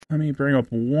let me bring up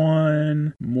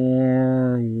one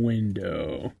more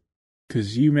window.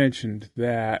 Because you mentioned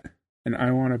that, and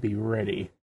I want to be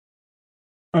ready.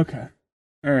 Okay.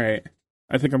 Alright.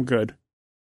 I think I'm good.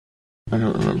 I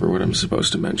don't remember what I'm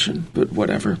supposed to mention, but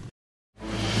whatever.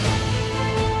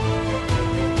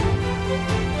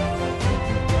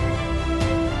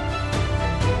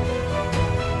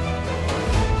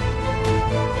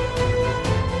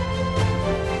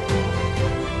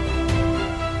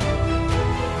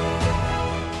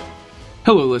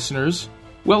 Hello, listeners.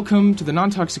 Welcome to the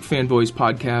Non-Toxic Fanboys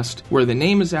podcast, where the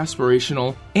name is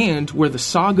aspirational, and where the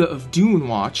saga of Dune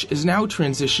Watch is now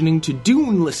transitioning to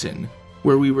Dune Listen,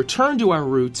 where we return to our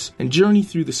roots and journey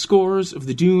through the scores of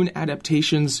the Dune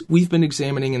adaptations we've been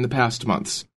examining in the past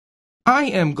months. I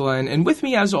am Glenn, and with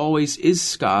me, as always, is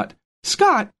Scott.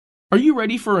 Scott, are you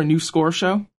ready for a new score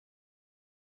show?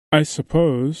 I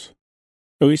suppose.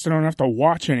 At least I don't have to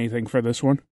watch anything for this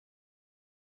one.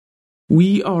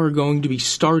 We are going to be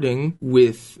starting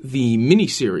with the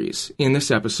miniseries in this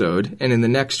episode, and in the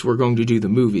next we're going to do the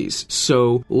movies.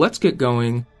 So let's get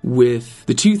going with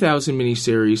the 2000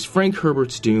 miniseries Frank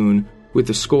Herbert's Dune with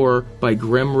the score by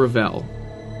Graham Revell.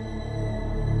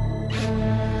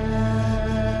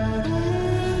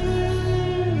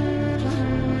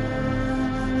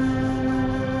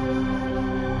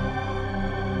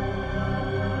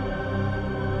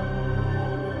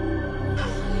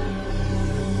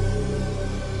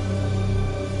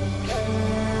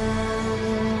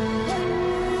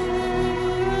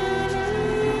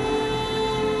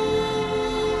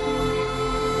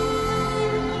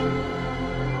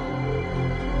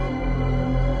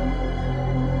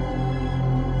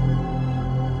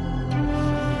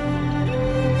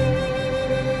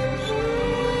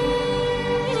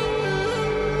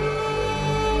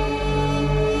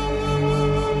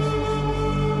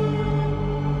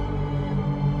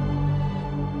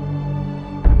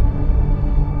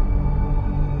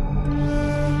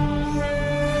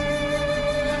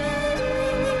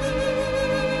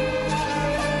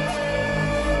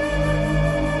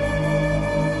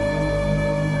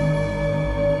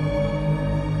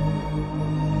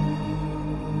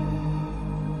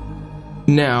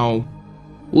 Now,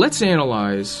 let's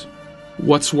analyze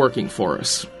what's working for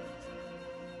us.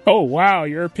 Oh, wow,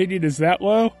 your opinion is that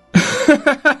low?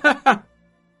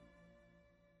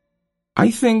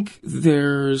 I think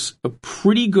there's a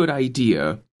pretty good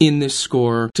idea in this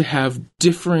score to have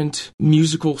different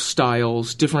musical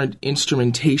styles, different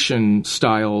instrumentation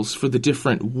styles for the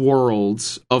different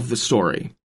worlds of the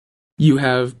story. You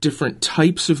have different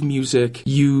types of music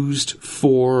used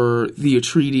for the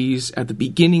Atreides at the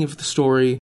beginning of the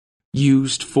story,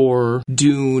 used for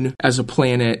Dune as a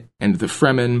planet and the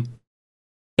Fremen,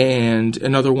 and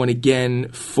another one again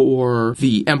for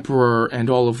the Emperor and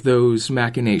all of those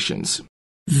machinations.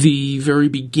 The very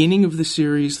beginning of the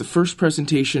series, the first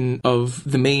presentation of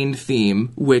the main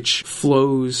theme, which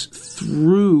flows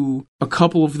through a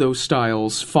couple of those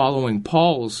styles following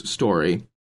Paul's story.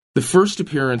 The first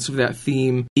appearance of that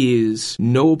theme is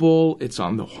noble, it's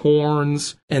on the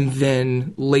horns, and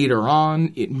then later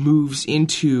on it moves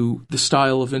into the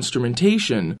style of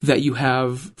instrumentation that you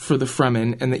have for the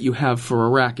Fremen and that you have for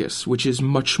Arrakis, which is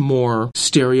much more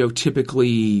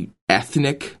stereotypically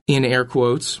ethnic, in air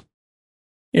quotes.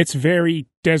 It's very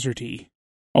deserty.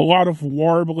 A lot of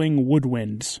warbling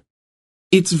woodwinds.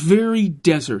 It's very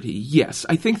deserty, yes.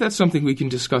 I think that's something we can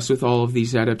discuss with all of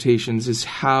these adaptations, is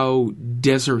how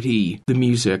deserty the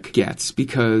music gets,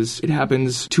 because it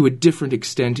happens to a different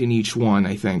extent in each one,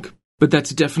 I think. But that's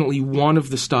definitely one of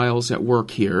the styles at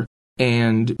work here,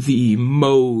 and the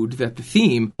mode that the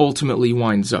theme ultimately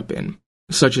winds up in,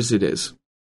 such as it is.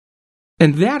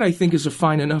 And that, I think, is a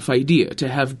fine enough idea, to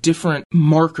have different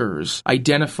markers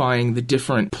identifying the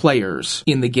different players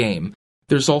in the game.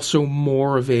 There's also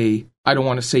more of a, I don't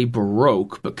want to say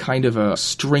Baroque, but kind of a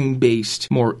string-based,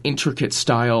 more intricate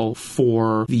style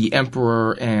for the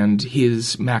Emperor and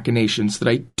his machinations that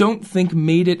I don't think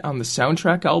made it on the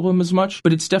soundtrack album as much,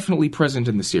 but it's definitely present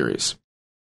in the series.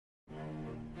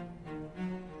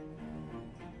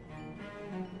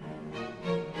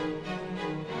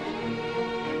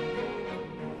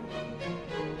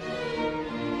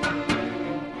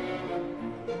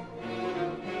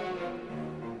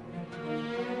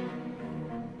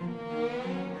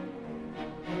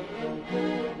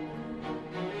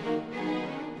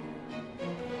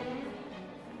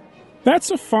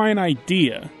 That's a fine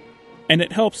idea, and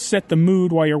it helps set the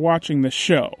mood while you're watching the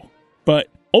show. But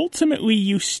ultimately,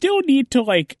 you still need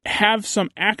to, have some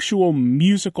actual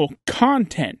musical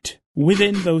content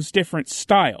within those different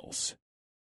styles.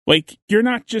 Like, you're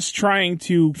not just trying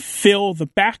to fill the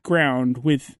background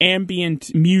with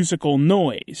ambient musical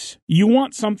noise. You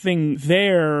want something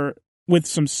there with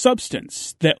some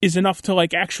substance that is enough to,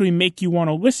 like, actually make you want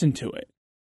to listen to it.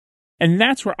 And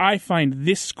that's where I find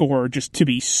this score just to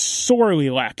be sorely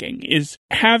lacking, is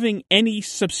having any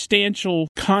substantial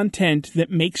content that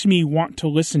makes me want to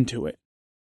listen to it.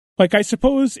 Like, I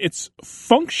suppose it's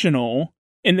functional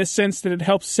in the sense that it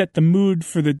helps set the mood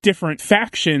for the different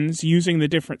factions using the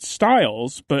different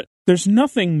styles, but there's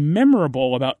nothing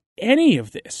memorable about any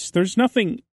of this. There's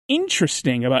nothing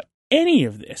interesting about any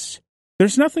of this.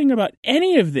 There's nothing about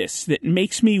any of this that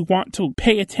makes me want to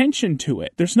pay attention to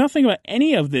it. There's nothing about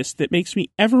any of this that makes me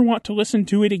ever want to listen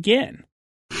to it again.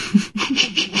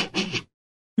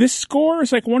 This score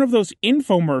is like one of those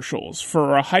infomercials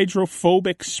for a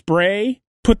hydrophobic spray.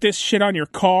 Put this shit on your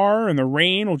car and the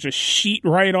rain will just sheet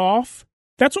right off.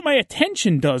 That's what my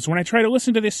attention does when I try to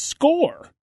listen to this score.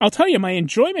 I'll tell you, my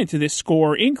enjoyment of this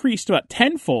score increased about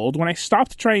tenfold when I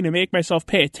stopped trying to make myself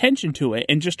pay attention to it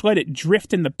and just let it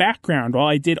drift in the background while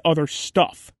I did other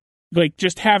stuff. Like,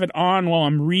 just have it on while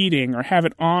I'm reading or have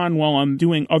it on while I'm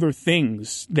doing other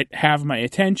things that have my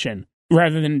attention,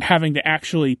 rather than having to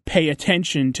actually pay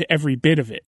attention to every bit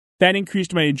of it. That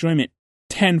increased my enjoyment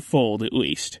tenfold, at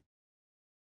least.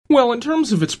 Well, in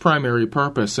terms of its primary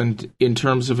purpose and in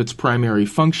terms of its primary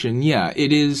function, yeah,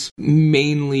 it is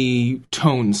mainly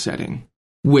tone setting,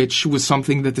 which was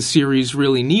something that the series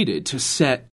really needed to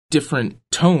set different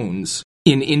tones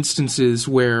in instances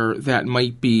where that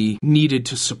might be needed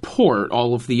to support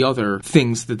all of the other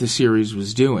things that the series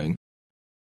was doing.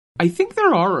 I think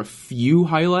there are a few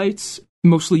highlights,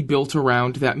 mostly built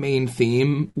around that main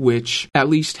theme, which at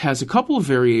least has a couple of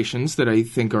variations that I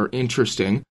think are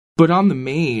interesting. But on the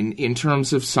main, in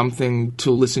terms of something to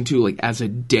listen to, like, as a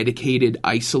dedicated,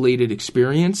 isolated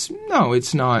experience, no,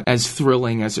 it's not as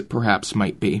thrilling as it perhaps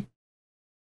might be.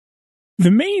 The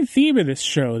main theme of this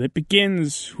show that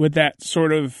begins with that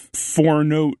sort of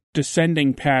four-note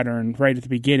descending pattern right at the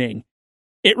beginning,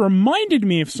 it reminded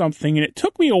me of something, and it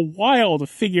took me a while to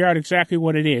figure out exactly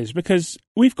what it is, because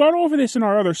we've gone over this in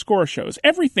our other score shows.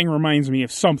 Everything reminds me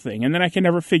of something, and then I can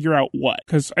never figure out what,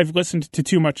 because I've listened to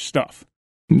too much stuff.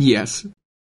 Yes.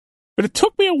 But it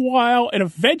took me a while, and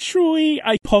eventually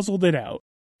I puzzled it out.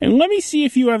 And let me see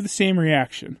if you have the same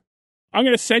reaction. I'm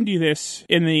going to send you this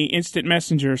in the instant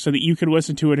messenger so that you can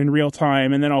listen to it in real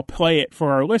time, and then I'll play it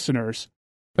for our listeners.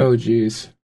 Oh, geez.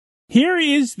 Here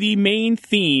is the main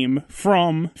theme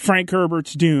from Frank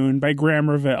Herbert's Dune by Graham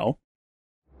Revell.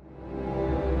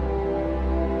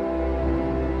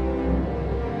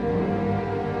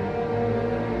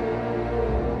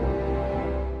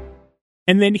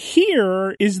 And then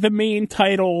here is the main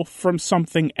title from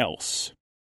something else.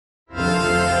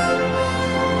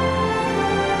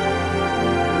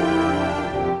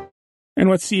 And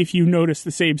let's see if you notice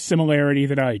the same similarity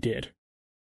that I did.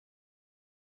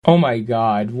 Oh my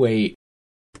god, wait.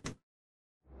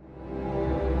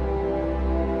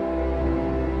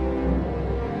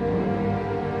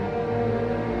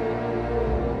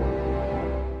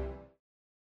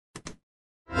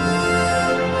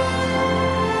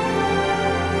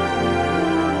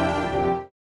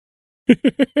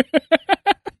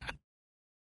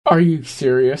 Are you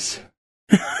serious?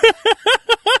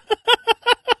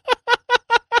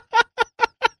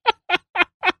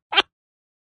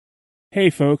 Hey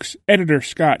folks, Editor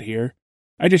Scott here.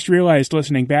 I just realized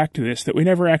listening back to this that we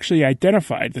never actually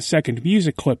identified the second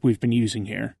music clip we've been using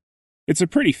here. It's a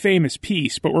pretty famous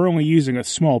piece, but we're only using a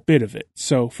small bit of it,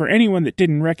 so for anyone that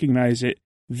didn't recognize it,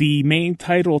 the main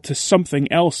title to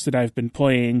something else that I've been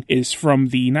playing is from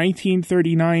the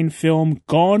 1939 film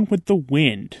Gone with the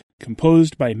Wind,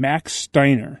 composed by Max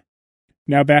Steiner.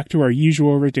 Now back to our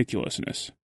usual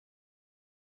ridiculousness.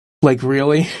 Like,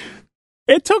 really?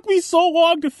 It took me so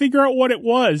long to figure out what it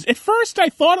was. At first, I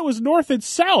thought it was North and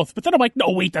South, but then I'm like,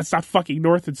 no, wait, that's not fucking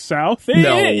North and South.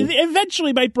 No.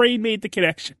 Eventually, my brain made the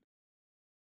connection.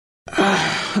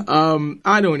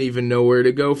 I don't even know where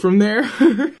to go from there.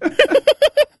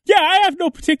 Yeah, I have no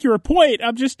particular point.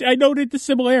 I noted the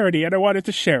similarity, and I wanted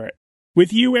to share it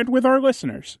with you and with our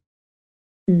listeners.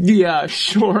 Yeah,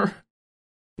 sure.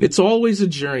 It's always a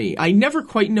journey. I never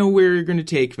quite know where you're going to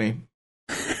take me.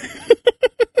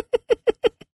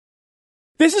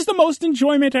 This is the most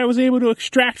enjoyment I was able to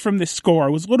extract from this score,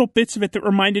 was little bits of it that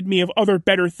reminded me of other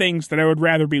better things that I would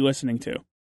rather be listening to.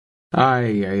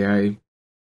 Aye.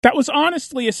 That was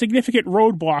honestly a significant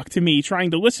roadblock to me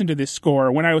trying to listen to this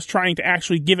score when I was trying to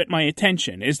actually give it my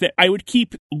attention, is that I would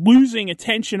keep losing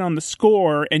attention on the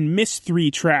score and miss 3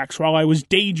 tracks while I was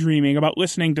daydreaming about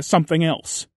listening to something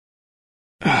else.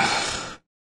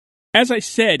 As I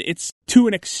said, it's to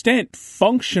an extent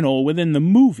functional within the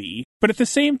movie, but at the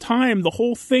same time, the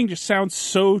whole thing just sounds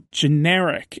so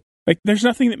generic. Like, there's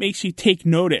nothing that makes you take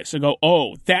notice and go,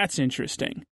 oh, that's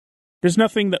interesting. There's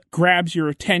nothing that grabs your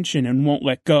attention and won't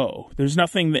let go. There's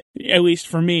nothing that, at least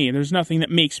for me, there's nothing that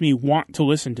makes me want to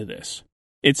listen to this.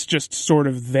 It's just sort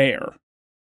of there.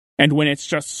 And when it's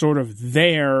just sort of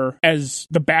there as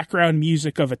the background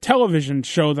music of a television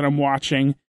show that I'm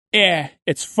watching,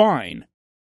 it's fine.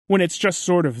 When it's just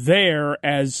sort of there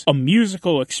as a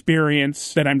musical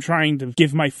experience that I'm trying to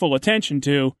give my full attention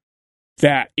to,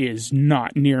 that is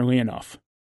not nearly enough.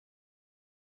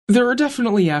 There are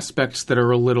definitely aspects that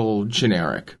are a little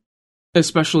generic,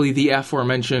 especially the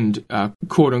aforementioned,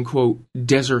 quote-unquote,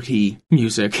 deserty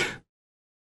music.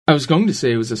 I was going to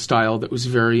say it was a style that was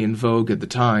very in vogue at the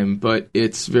time, but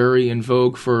it's very in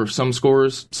vogue for some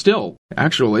scores still,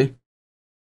 actually.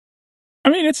 I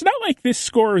mean, it's not like this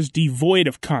score is devoid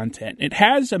of content. It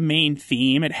has a main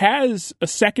theme. It has a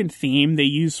second theme they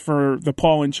use for the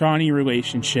Paul and Chani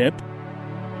relationship.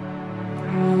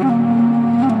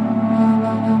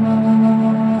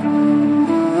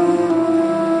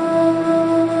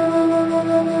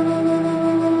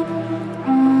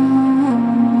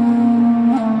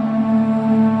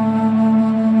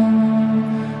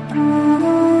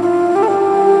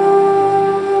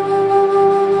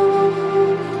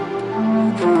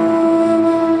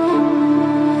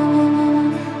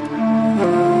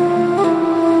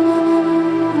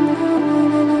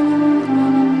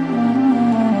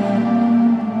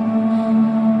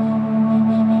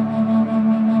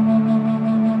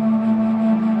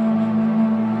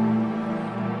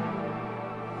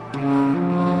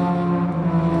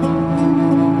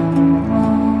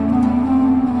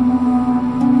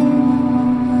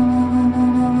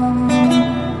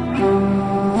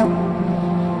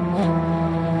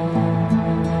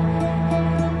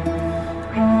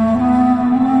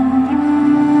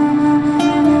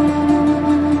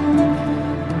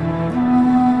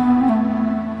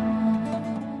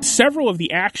 Several of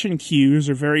the action cues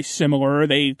are very similar.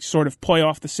 They sort of play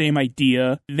off the same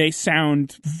idea. They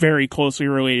sound very closely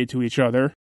related to each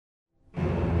other.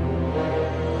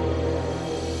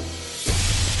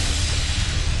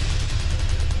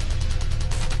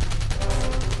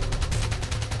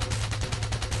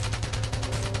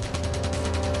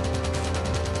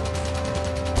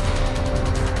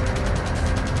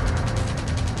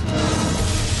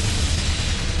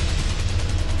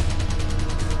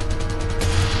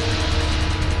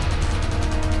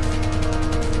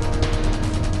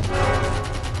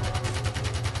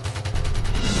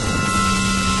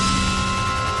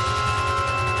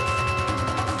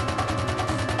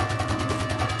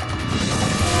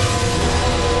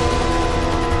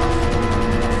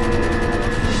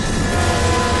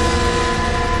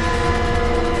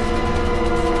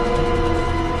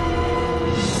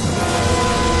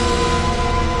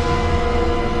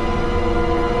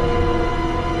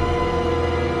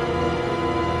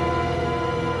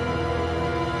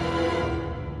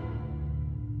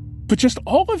 But just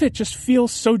all of it just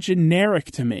feels so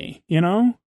generic to me, you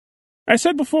know? I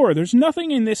said before, there's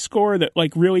nothing in this score that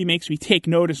like really makes me take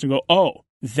notice and go, oh,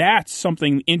 that's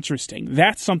something interesting.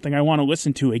 That's something I want to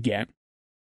listen to again.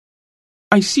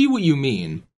 I see what you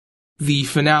mean. The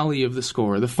finale of the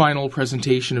score, the final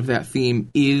presentation of that theme,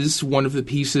 is one of the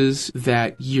pieces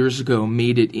that years ago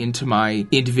made it into my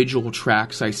individual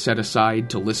tracks I set aside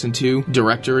to listen to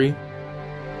directory.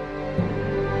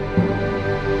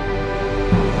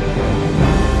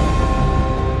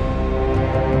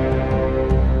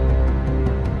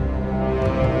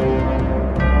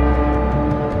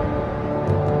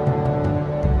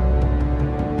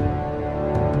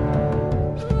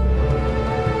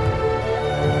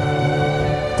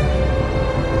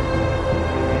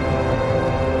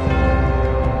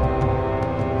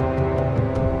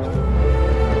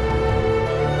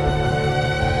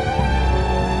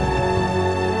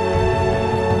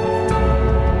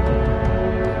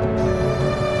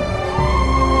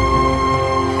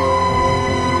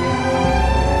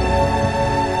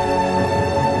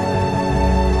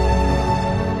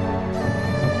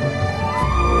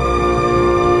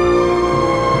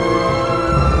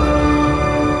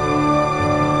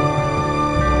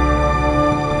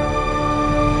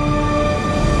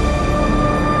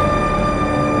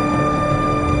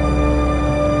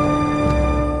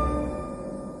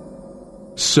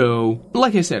 So,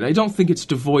 like I said, I don't think it's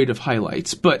devoid of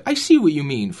highlights, but I see what you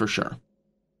mean for sure.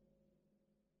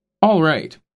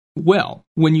 Alright, well,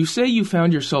 when you say you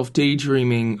found yourself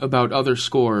daydreaming about other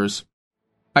scores,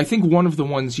 I think one of the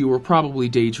ones you were probably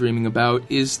daydreaming about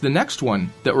is the next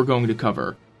one that we're going to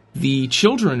cover, the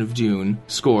Children of Dune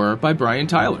score by Brian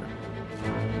Tyler.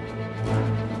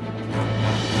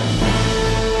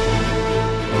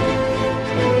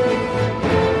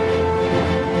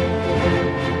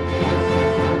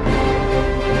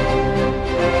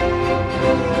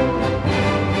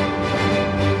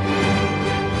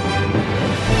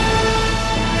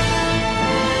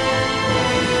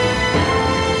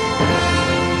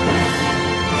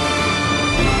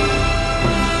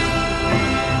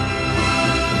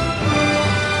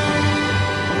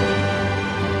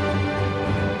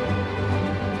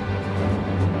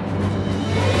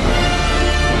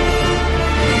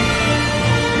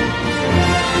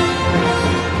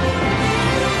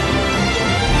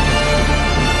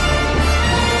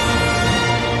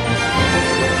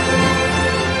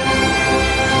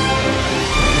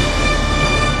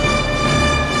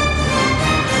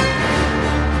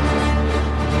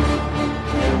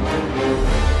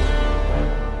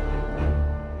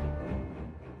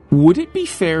 Would it be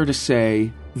fair to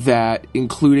say that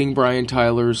including Brian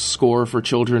Tyler's score for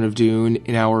Children of Dune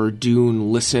in our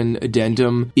Dune Listen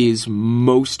addendum is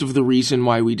most of the reason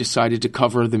why we decided to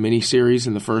cover the miniseries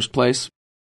in the first place?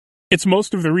 It's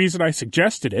most of the reason I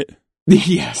suggested it.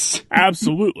 Yes.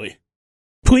 Absolutely.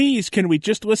 Please, can we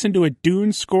just listen to a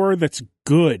Dune score that's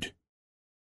good?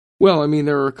 Well, I mean,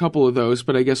 there are a couple of those,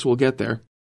 but I guess we'll get there.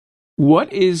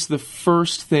 What is the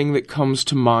first thing that comes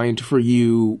to mind for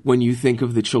you when you think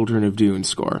of the Children of Dune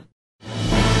score?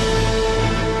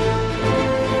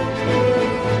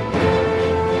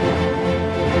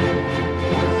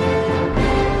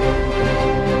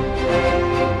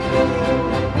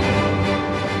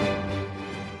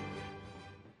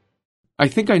 I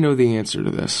think I know the answer to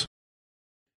this.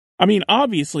 I mean,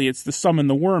 obviously, it's the Summon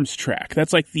the Worms track.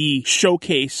 That's like the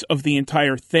showcase of the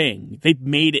entire thing. They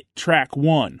made it track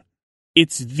 1.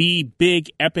 It's the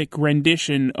big epic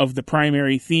rendition of the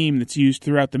primary theme that's used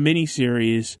throughout the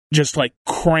miniseries, just like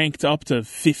cranked up to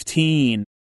 15.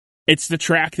 It's the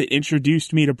track that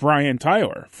introduced me to Brian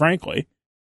Tyler, frankly.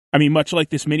 I mean, much like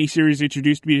this miniseries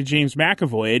introduced me to James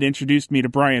McAvoy, it introduced me to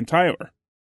Brian Tyler.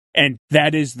 And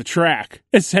that is the track,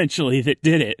 essentially, that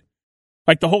did it.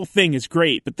 Like, the whole thing is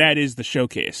great, but that is the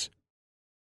showcase.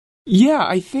 Yeah,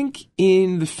 I think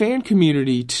in the fan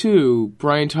community, too,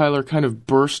 Brian Tyler kind of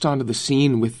burst onto the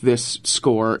scene with this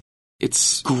score.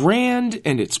 It's grand,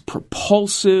 and it's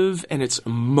propulsive, and it's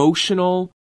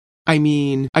emotional. I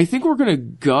mean, I think we're going to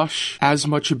gush as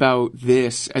much about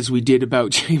this as we did about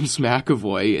James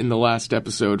McAvoy in the last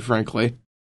episode, frankly.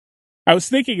 I was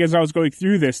thinking as I was going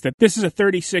through this that this is a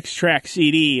 36-track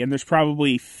CD, and there's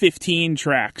probably 15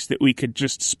 tracks that we could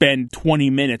just spend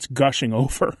 20 minutes gushing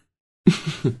over.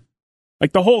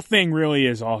 Like, the whole thing really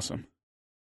is awesome.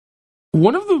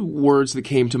 One of the words that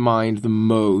came to mind the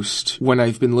most when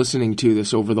I've been listening to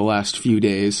this over the last few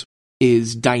days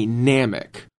is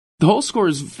dynamic. The whole score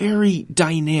is very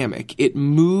dynamic. It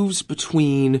moves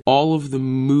between all of the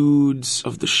moods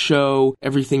of the show,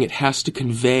 everything it has to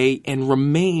convey, and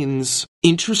remains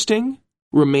interesting,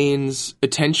 remains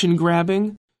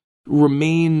attention-grabbing,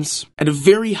 remains at a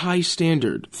very high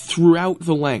standard throughout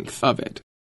the length of it.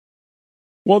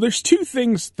 Well, there's two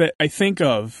things that I think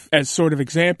of as sort of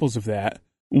examples of that.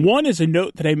 One is a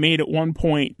note that I made at one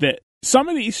point that some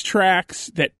of these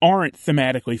tracks that aren't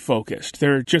thematically focused,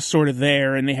 they're just sort of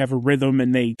there and they have a rhythm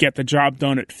and they get the job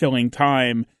done at filling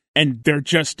time, and they're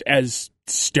just as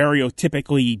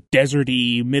stereotypically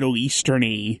deserty, Middle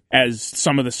Eastern-y as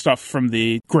some of the stuff from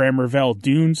the Graham Revell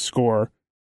Dune score,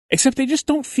 except they just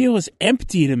don't feel as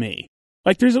empty to me.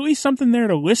 Like, there's at least something there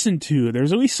to listen to.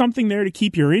 There's at least something there to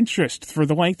keep your interest for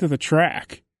the length of the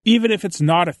track. Even if it's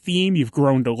not a theme you've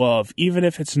grown to love, even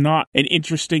if it's not an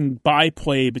interesting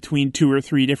byplay between 2 or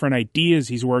 3 different ideas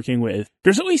he's working with,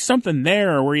 there's at least something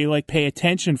there where you, like, pay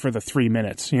attention for the 3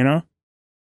 minutes, you know?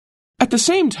 At the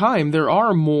same time, there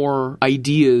are more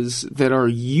ideas that are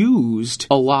used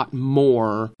a lot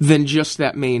more than just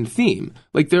that main theme.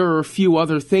 Like, there are a few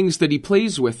other things that he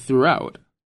plays with throughout.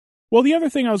 Well, the other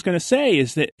thing I was going to say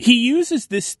is that he uses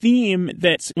this theme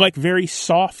that's, like, very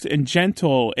soft and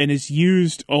gentle and is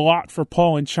used a lot for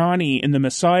Paul and Chani in the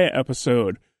Messiah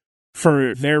episode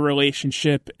for their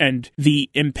relationship and the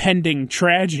impending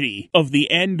tragedy of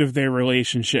the end of their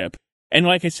relationship. And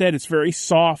like I said, it's very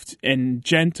soft and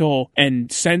gentle and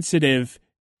sensitive.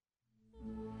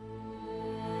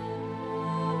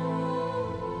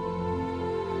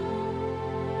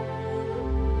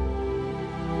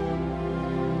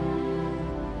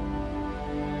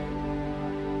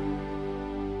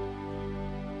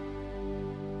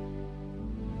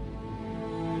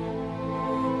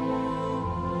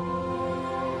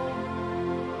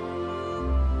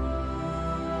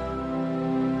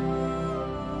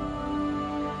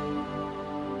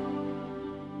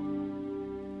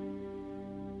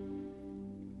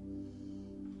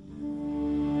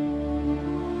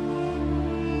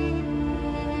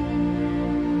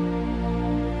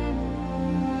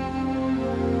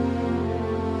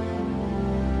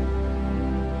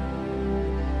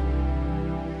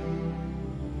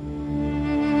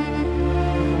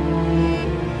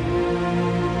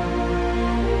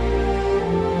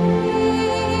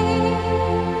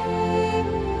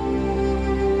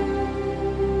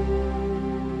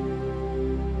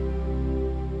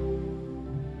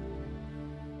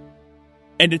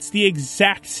 And it's the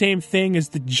exact same thing as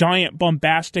the giant,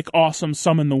 bombastic, awesome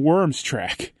Summon the Worms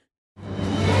track.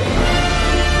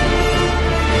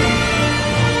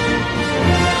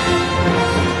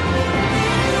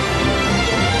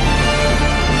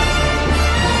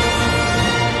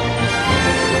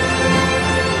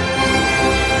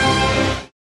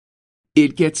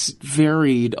 It gets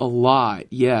varied a lot,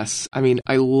 yes. I mean,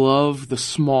 I love the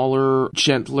smaller,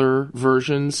 gentler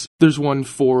versions. There's one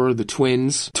for the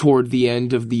twins toward the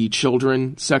end of the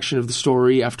children section of the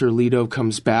story after Leto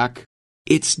comes back.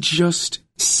 It's just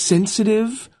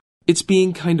sensitive. It's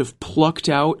being kind of plucked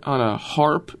out on a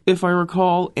harp, if I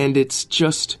recall, and it's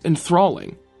just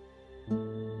enthralling.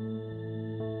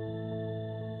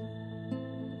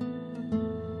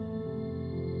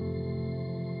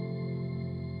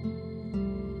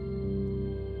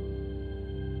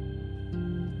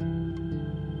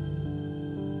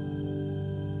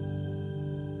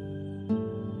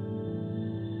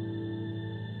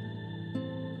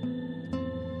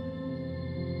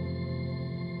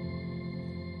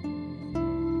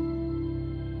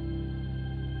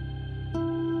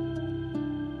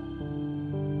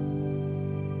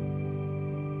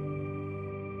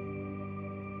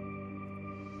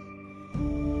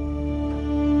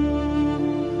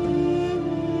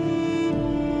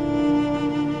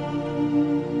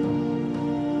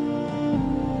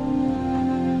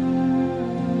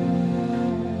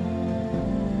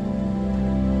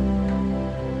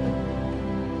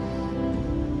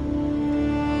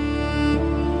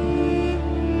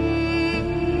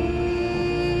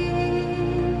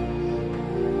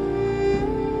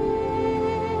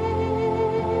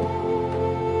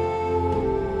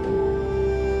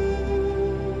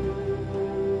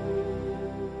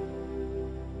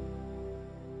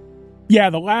 Yeah,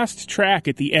 the last track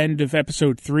at the end of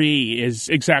episode 3 is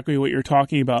exactly what you're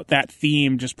talking about. That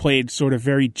theme just played sort of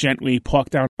very gently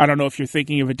plucked out. I don't know if you're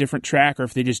thinking of a different track or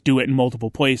if they just do it in multiple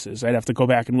places. I'd have to go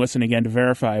back and listen again to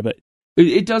verify, but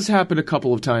It does happen a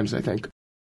couple of times, I think.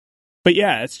 But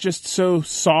yeah, it's just so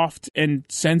soft and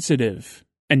sensitive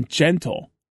and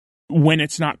gentle when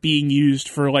it's not being used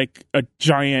for like a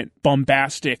giant,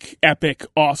 bombastic, epic,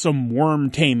 awesome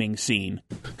worm taming scene.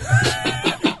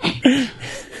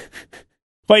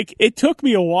 Like, it took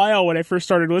me a while when I first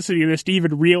started listening to this to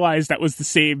even realize that was the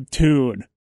same tune.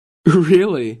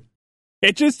 Really?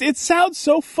 It sounds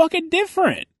so fucking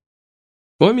different.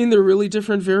 Well, I mean, they're really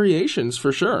different variations,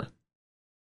 for sure.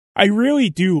 I really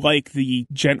do like the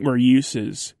gentler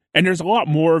uses. And there's a lot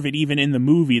more of it even in the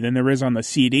movie than there is on the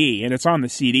CD. And it's on the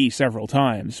CD several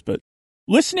times. But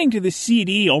listening to the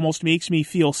CD almost makes me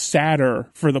feel sadder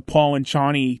for the Paul and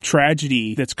Chani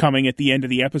tragedy that's coming at the end of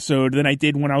the episode than I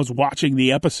did when I was watching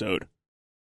the episode.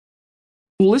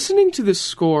 Listening to this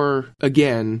score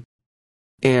again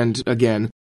and again,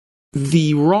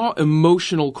 the raw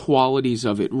emotional qualities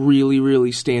of it really,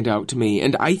 really stand out to me.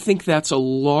 And I think that's a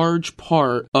large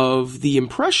part of the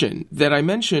impression that I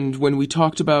mentioned when we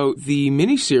talked about the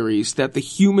miniseries, that the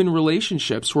human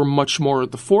relationships were much more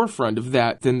at the forefront of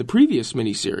that than the previous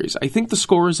miniseries. I think the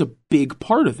score is a big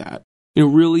part of that. You know,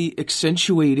 really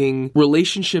accentuating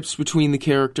relationships between the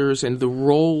characters and the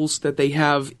roles that they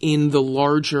have in the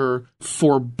larger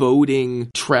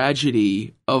foreboding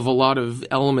tragedy of a lot of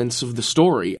elements of the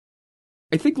story.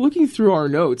 I think looking through our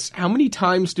notes, how many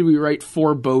times do we write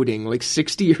foreboding? Like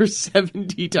 60 or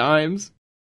 70 times?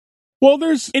 Well,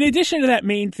 in addition to that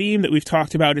main theme that we've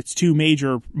talked about, its two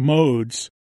major modes,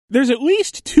 there's at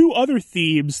least two other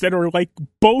themes that are like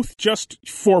both just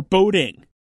foreboding.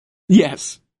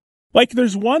 Yes. Like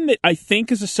there's one that I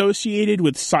think is associated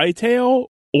with Saitale,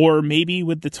 or maybe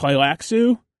with the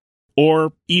Tleilaxu,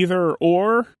 or either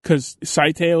or, because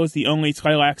Saitale is the only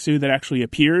Tleilaxu that actually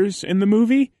appears in the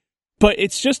movie. But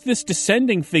it's just this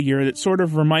descending figure that sort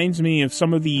of reminds me of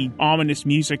some of the ominous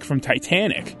music from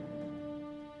Titanic.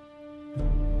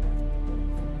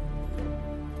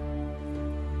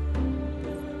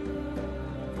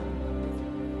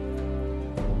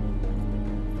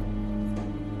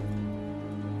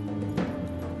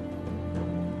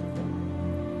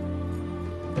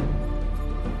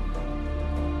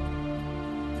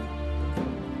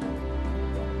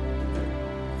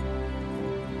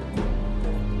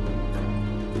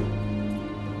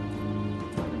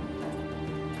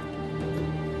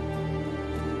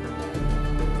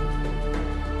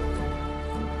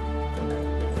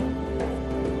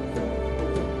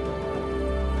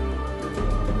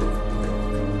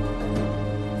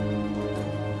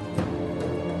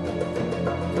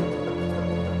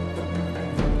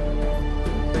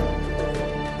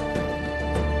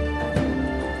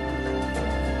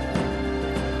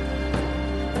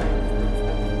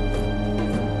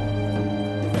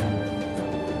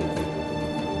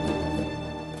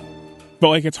 But,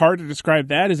 like, it's hard to describe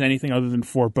that as anything other than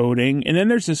foreboding. And then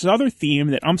there's this other theme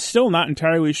that I'm still not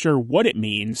entirely sure what it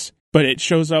means, but it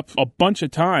shows up a bunch of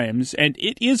times, and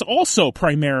it is also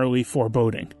primarily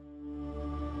foreboding.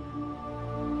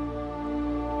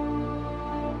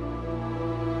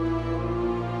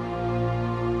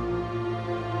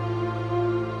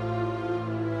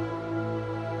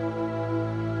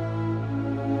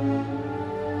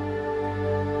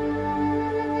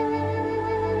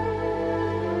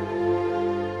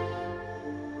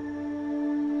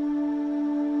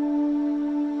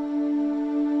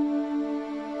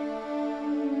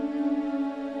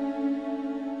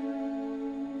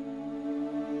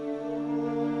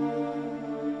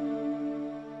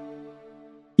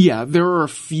 Yeah, there are a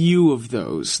few of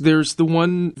those. There's the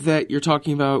one that you're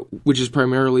talking about, which is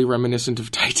primarily reminiscent of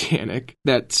Titanic.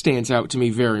 That stands out to me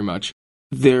very much.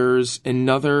 There's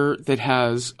another that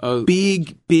has a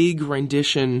big, big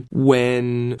rendition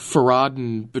when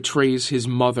Farad'n betrays his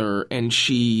mother and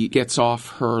she gets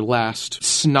off her last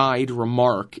snide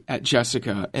remark at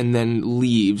Jessica and then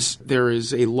leaves. There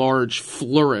is a large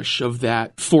flourish of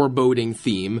that foreboding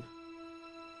theme.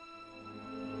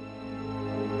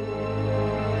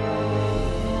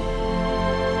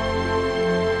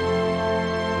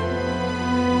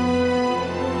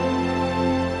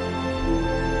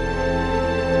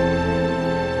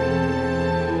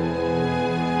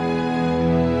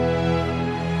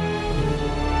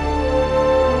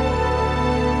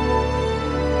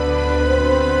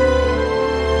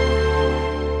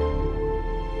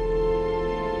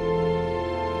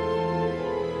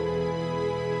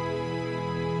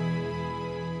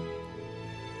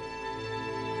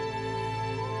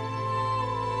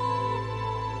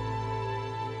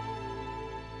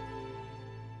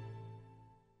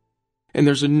 And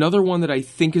there's another one that I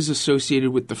think is associated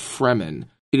with the Fremen.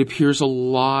 It appears a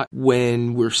lot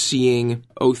when we're seeing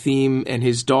Othim and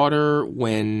his daughter,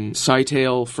 when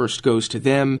Scytale first goes to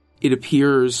them. It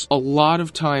appears a lot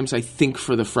of times, I think,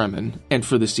 for the Fremen and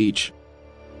for the Siege.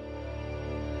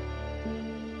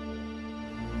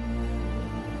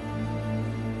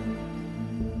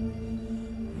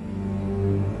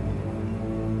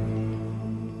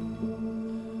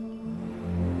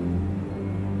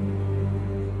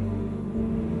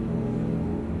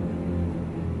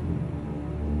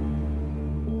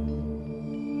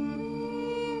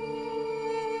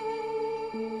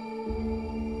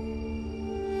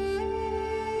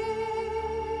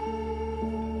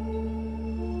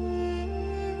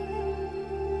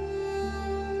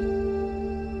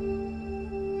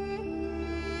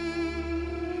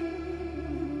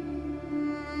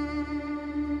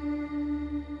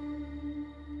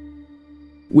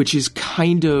 Which is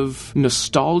kind of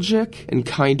nostalgic and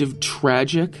kind of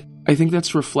tragic. I think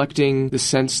that's reflecting the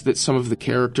sense that some of the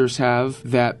characters have,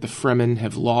 that the Fremen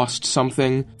have lost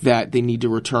something, that they need to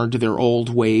return to their old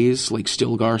ways, like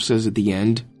Stilgar says at the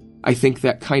end. I think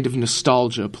that kind of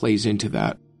nostalgia plays into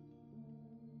that.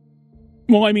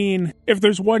 Well, I mean, if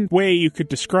there's one way you could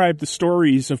describe the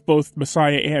stories of both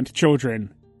Messiah and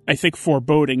children, I think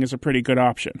foreboding is a pretty good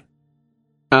option.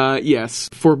 Yes.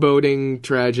 Foreboding,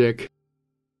 tragic.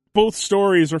 Both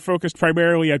stories are focused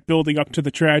primarily at building up to the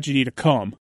tragedy to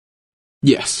come.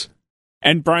 Yes.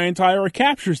 And Brian Tyler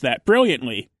captures that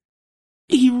brilliantly.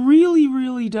 He really,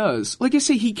 really does. Like I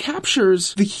say, he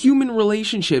captures the human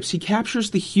relationships. He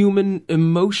captures the human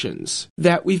emotions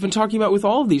that we've been talking about with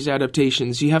all of these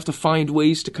adaptations. You have to find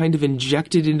ways to kind of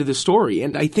inject it into the story.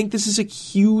 And I think this is a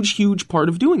huge, huge part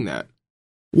of doing that.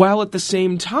 While at the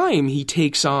same time, he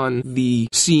takes on the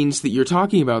scenes that you're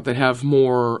talking about that have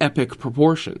more epic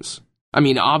proportions. I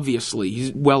mean, obviously,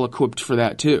 he's well equipped for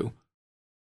that too.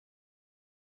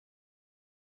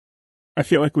 I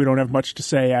feel like we don't have much to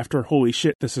say after holy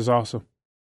shit, this is awesome.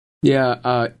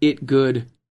 Yeah, it good.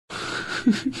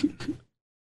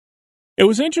 It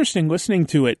was interesting listening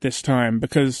to it this time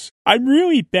because I'm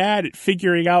really bad at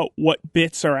figuring out what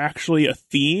bits are actually a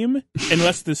theme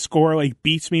unless the score like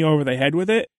beats me over the head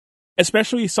with it.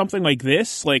 Especially something like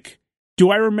this. Like, do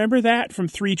I remember that from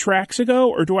 3 tracks ago,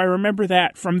 or do I remember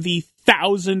that from the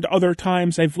 1,000 other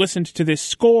times I've listened to this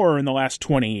score in the last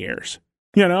 20 years?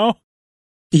 You know?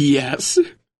 Yes.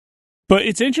 But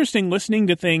it's interesting listening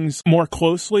to things more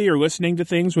closely or listening to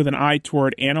things with an eye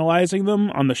toward analyzing them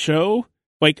on the show.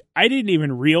 Like, I didn't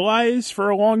even realize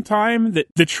for a long time that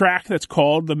the track that's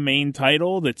called the main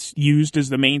title, that's used as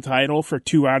the main title for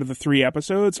 2 out of the 3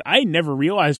 episodes, I never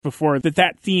realized before that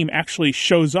that theme actually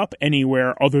shows up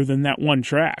anywhere other than that one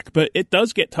track. But it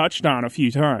does get touched on a few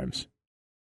times.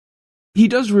 He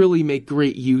does really make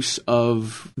great use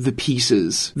of the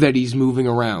pieces that he's moving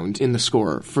around in the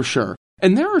score, for sure.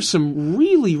 And there are some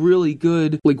really, really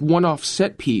good, like, one-off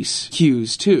set piece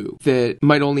cues, too, that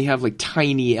might only have, like,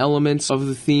 tiny elements of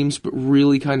the themes, but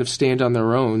really kind of stand on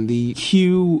their own. The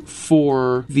cue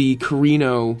for the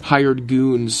Carino hired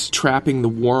goons trapping the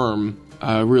worm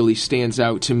really stands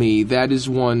out to me. That is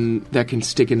one that can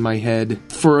stick in my head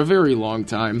for a very long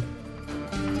time.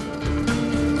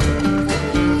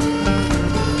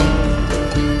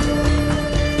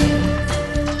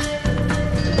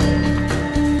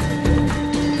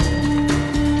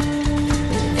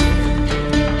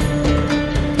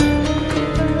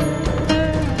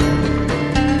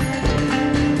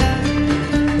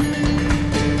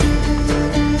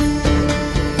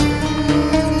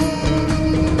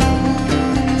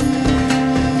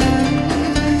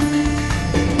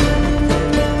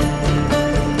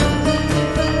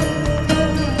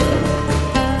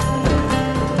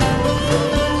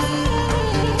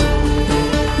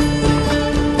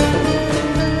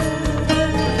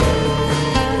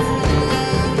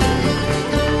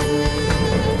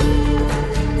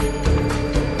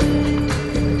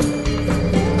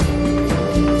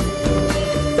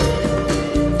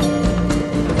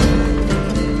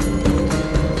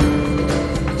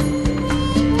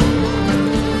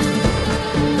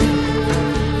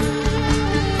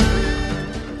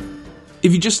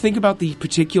 If you just think about the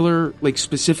particular, like,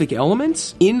 specific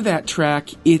elements in that track,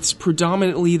 it's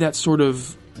predominantly that sort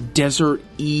of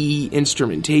desert-y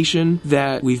instrumentation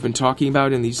that we've been talking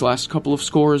about in these last couple of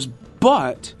scores,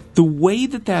 but the way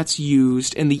that that's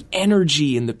used and the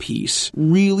energy in the piece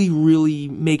really, really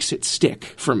makes it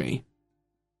stick for me.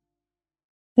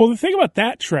 Well, the thing about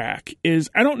that track is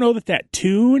I don't know that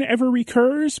tune ever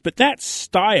recurs, but that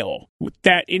style, with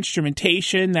that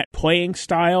instrumentation, that playing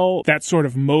style, that sort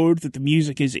of mode that the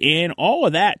music is in, all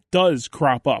of that does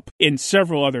crop up in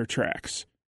several other tracks.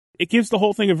 It gives the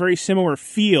whole thing a very similar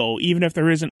feel, even if there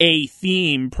isn't a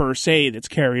theme per se that's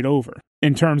carried over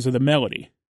in terms of the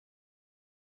melody.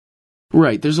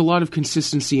 Right, there's a lot of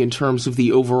consistency in terms of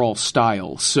the overall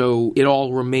style, so it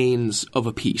all remains of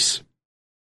a piece.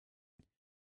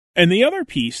 And the other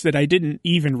piece that I didn't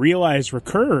even realize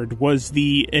recurred was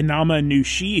the Inama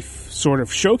Nushif sort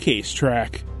of showcase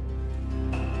track.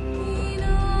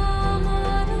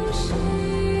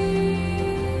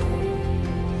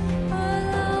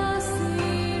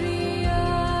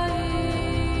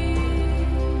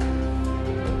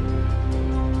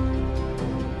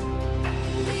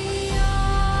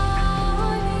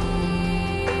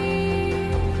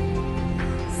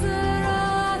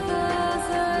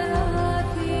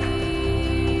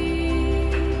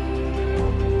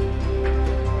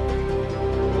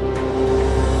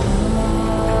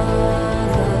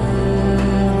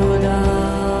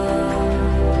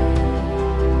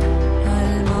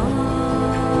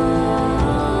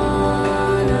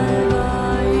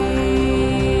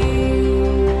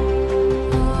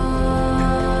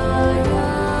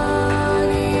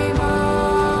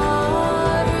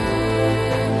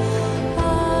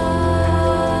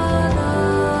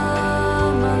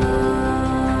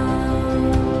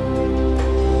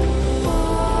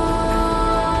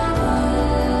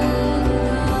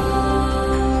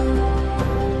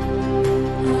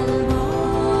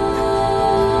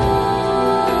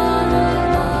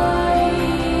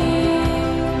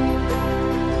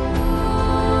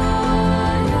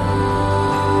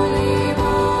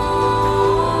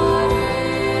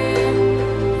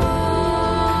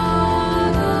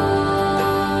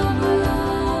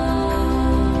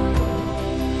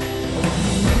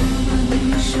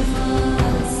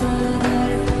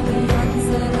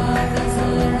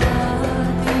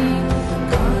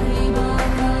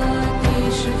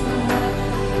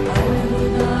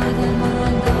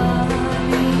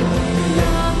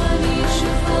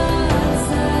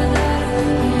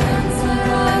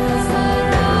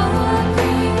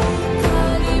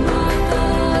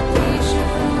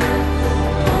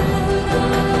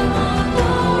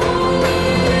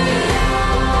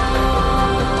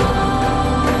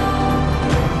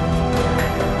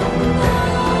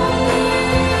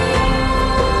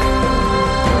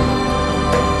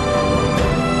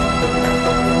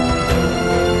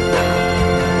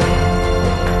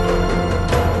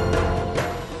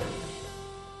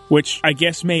 Which I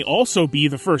guess may also be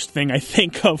the first thing I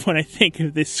think of when I think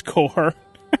of this score.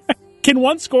 Can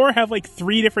one score have like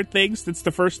 3 different things that's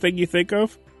the first thing you think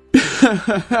of?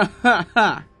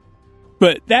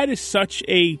 But that is such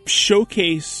a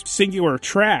showcase singular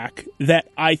track that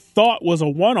I thought was a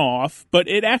one-off, but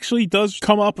it actually does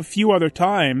come up a few other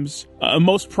times,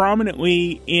 most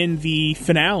prominently in the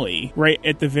finale, right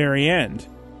at the very end.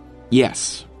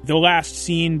 Yes. The last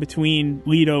scene between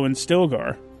Leto and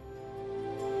Stilgar.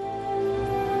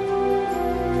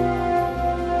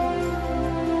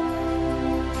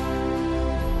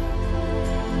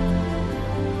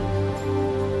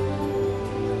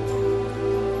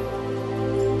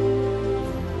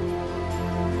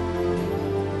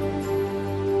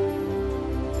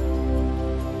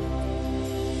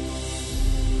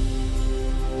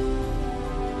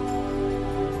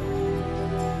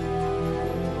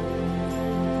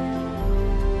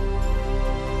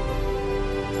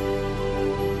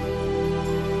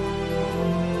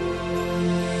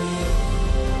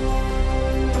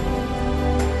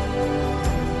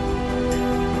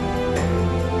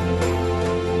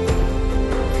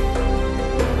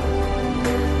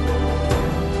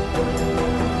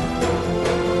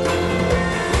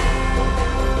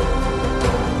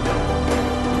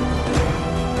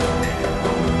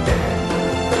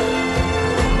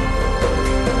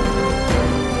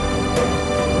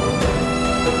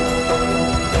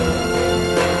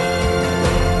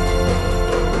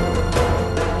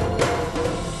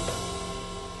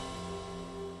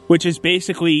 which is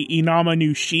basically Inama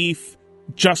no Sheaf,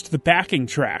 just the backing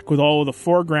track with all of the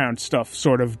foreground stuff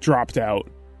sort of dropped out.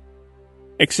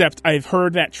 Except I've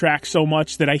heard that track so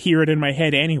much that I hear it in my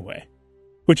head anyway,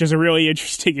 which is a really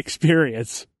interesting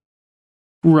experience.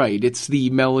 Right, it's the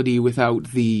melody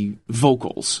without the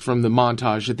vocals from the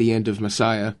montage at the end of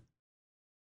Messiah.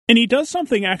 And he does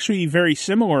something actually very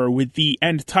similar with the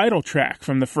end title track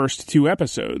from the first 2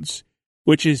 episodes,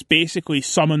 which is basically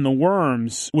Summon the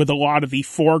Worms with a lot of the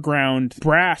foreground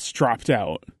brass dropped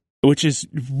out, which is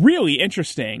really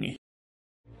interesting.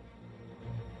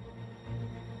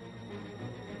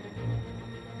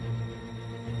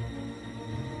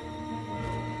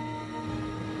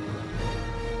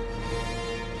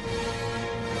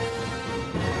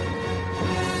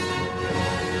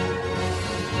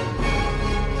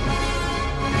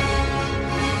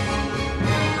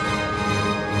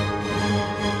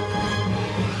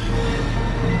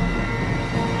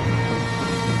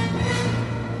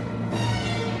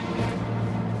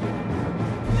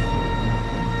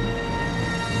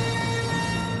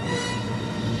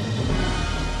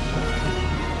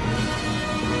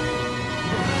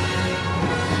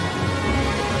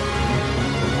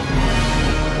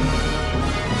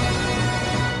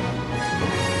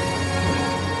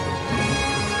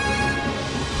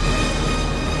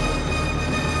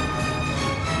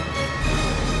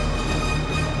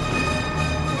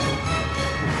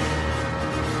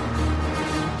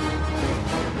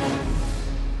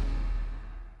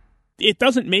 It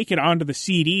doesn't make it onto the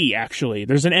CD, actually.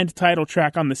 There's an end title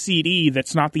track on the CD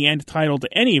that's not the end title to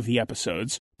any of the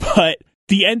episodes. But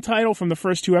the end title from the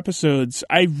first 2 episodes,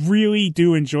 I really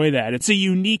do enjoy that. It's a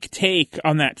unique take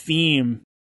on that theme.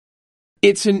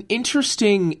 It's an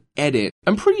interesting edit.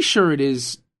 I'm pretty sure it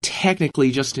is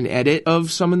technically just an edit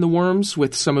of Summon the Worms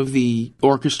with some of the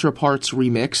orchestra parts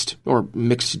remixed, or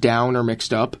mixed down or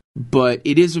mixed up. But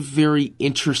it is a very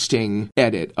interesting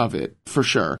edit of it, for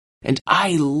sure. And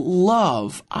I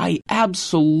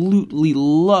absolutely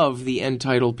love the end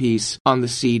title piece on the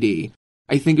CD.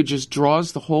 I think it just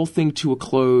draws the whole thing to a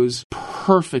close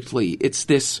perfectly. It's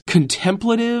this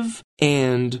contemplative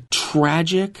and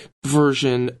tragic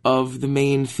version of the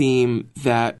main theme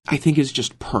that I think is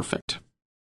just perfect.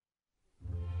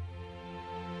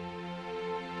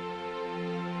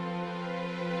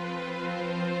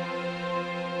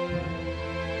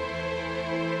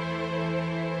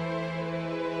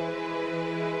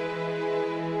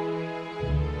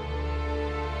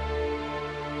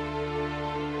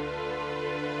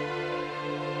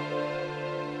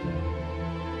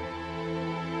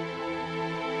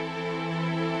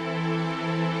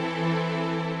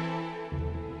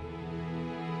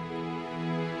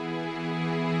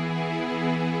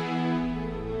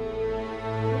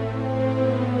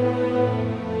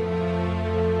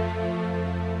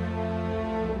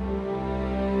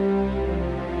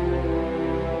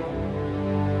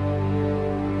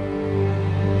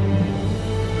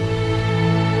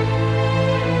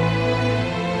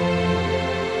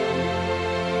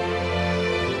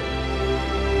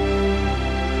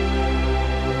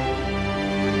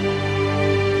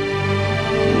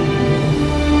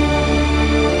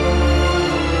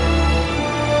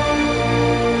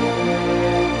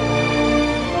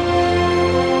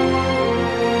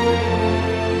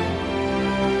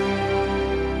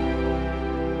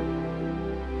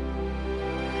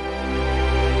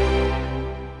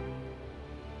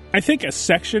 I think a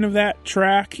section of that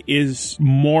track is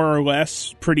more or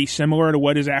less pretty similar to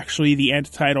what is actually the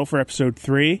end title for episode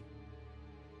 3.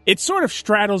 It sort of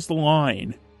straddles the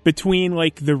line between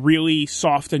like the really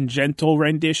soft and gentle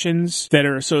renditions that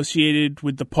are associated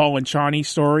with the Paul and Chani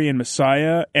story in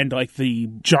Messiah and like the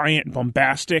giant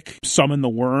bombastic Summon the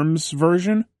Worms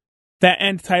version. That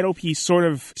end title piece sort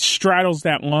of straddles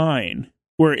that line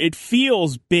where it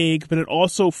feels big, but it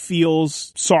also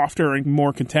feels softer and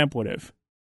more contemplative.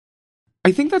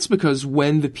 I think that's because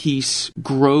when the piece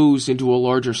grows into a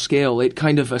larger scale, it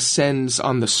kind of ascends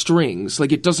on the strings.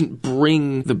 Like, it doesn't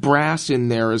bring the brass in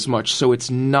there as much, so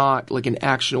it's not like an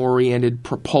action-oriented,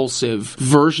 propulsive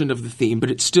version of the theme,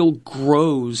 but it still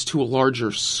grows to a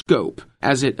larger scope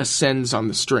as it ascends on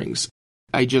the strings.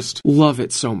 I just love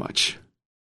it so much.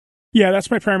 Yeah,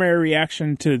 that's my primary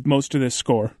reaction to most of this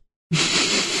score.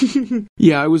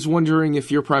 Yeah, I was wondering if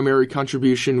your primary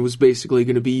contribution was basically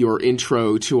going to be your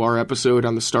intro to our episode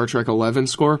on the Star Trek 11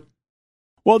 score.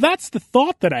 Well, that's the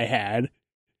thought that I had.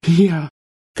 Yeah.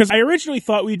 Because I originally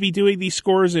thought we'd be doing these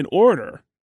scores in order.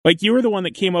 Like, you were the one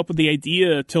that came up with the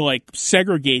idea to, like,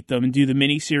 segregate them and do the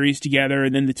miniseries together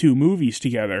and then the 2 movies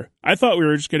together. I thought we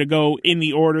were just going to go in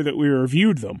the order that we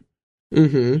reviewed them.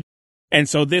 Mm-hmm. And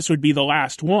so this would be the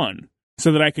last one.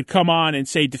 so that I could come on and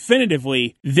say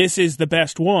definitively, this is the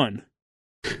best one.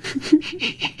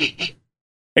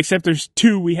 Except there's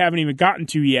 2 we haven't even gotten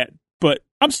to yet, but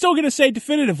I'm still going to say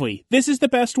definitively, this is the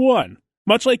best one.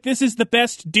 Much like this is the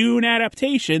best Dune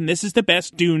adaptation, this is the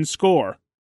best Dune score.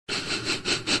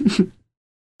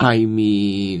 I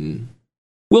mean,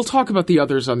 we'll talk about the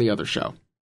others on the other show.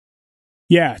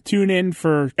 Yeah, tune in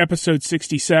for episode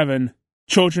 67.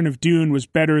 Children of Dune was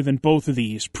better than both of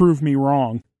these. Prove me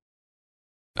wrong.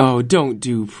 Oh, don't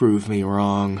do prove me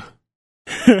wrong.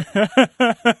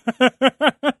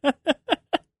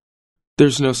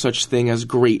 There's no such thing as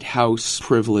great house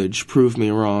privilege. Prove me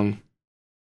wrong.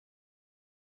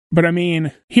 But I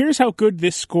mean, here's how good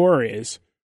this score is.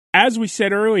 As we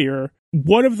said earlier,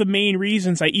 one of the main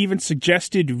reasons I even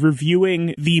suggested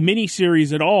reviewing the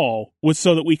miniseries at all was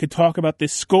so that we could talk about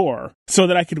this score, so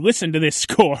that I could listen to this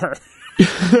score.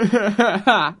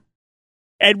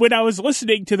 And when I was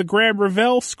listening to the Graham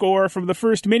Revell score from the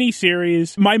first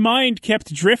miniseries, my mind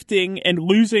kept drifting and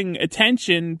losing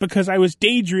attention because I was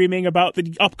daydreaming about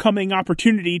the upcoming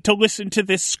opportunity to listen to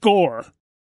this score.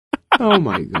 Oh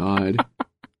my god.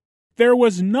 There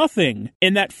was nothing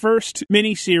in that first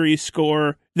miniseries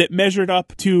score that measured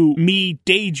up to me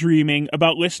daydreaming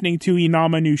about listening to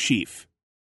Inama Nushif.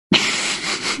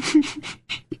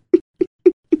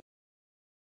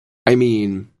 I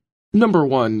mean, number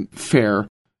 1, fair.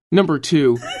 Number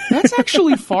 2, that's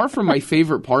actually far from my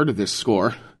favorite part of this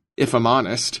score, if I'm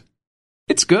honest.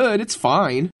 It's good, it's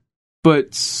fine.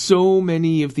 But so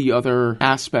many of the other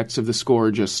aspects of the score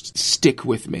just stick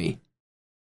with me.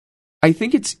 I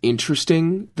think it's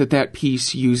interesting that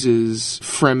piece uses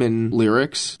Fremen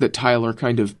lyrics that Tyler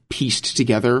kind of pieced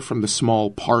together from the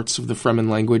small parts of the Fremen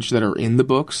language that are in the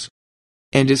books,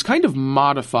 and is kind of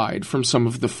modified from some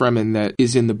of the Fremen that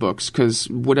is in the books, because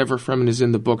whatever Fremen is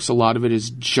in the books, a lot of it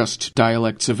is just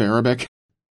dialects of Arabic.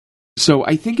 So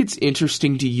I think it's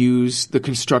interesting to use the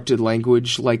constructed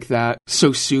language like that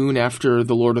so soon after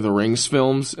the Lord of the Rings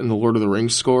films and the Lord of the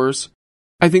Rings scores.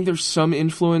 I think there's some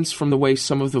influence from the way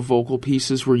some of the vocal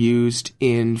pieces were used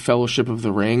in Fellowship of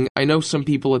the Ring. I know some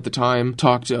people at the time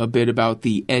talked a bit about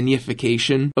the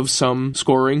Enya-fication of some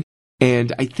scoring,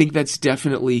 and I think that's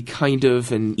definitely kind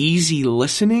of an easy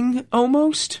listening,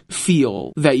 almost,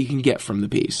 feel that you can get from the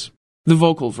piece. The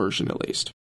vocal version, at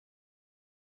least.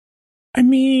 I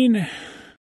mean,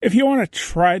 if you want to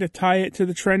try to tie it to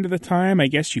the trend of the time, I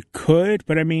guess you could,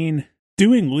 but I mean,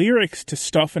 doing lyrics to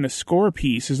stuff in a score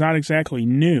piece is not exactly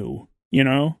new, you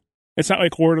know? It's not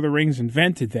like Lord of the Rings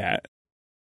invented that.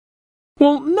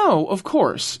 Well, no, of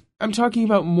course. I'm talking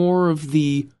about more of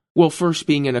the, well, first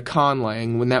being in a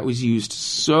conlang, when that was used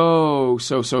so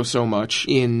much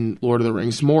in Lord of the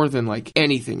Rings, more than like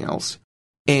anything else.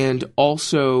 And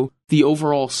also the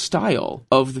overall style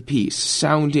of the piece,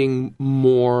 sounding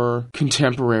more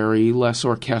contemporary, less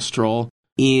orchestral,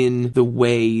 in the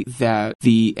way that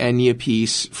the Enya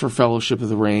piece for Fellowship of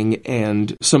the Ring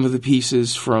and some of the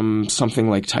pieces from something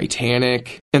like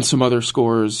Titanic and some other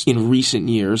scores in recent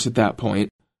years at that point,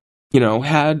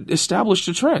 had established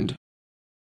a trend.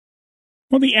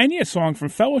 Well, the Enya song from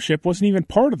Fellowship wasn't even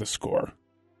part of the score.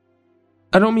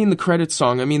 I don't mean the credits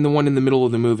song, I mean the one in the middle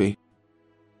of the movie.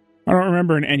 I don't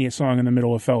remember an Enya song in the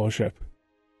middle of Fellowship.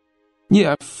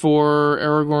 Yeah, for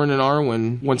Aragorn and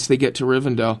Arwen once they get to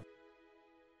Rivendell.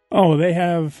 Oh, they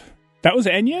have... That was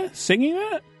Enya singing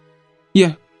that?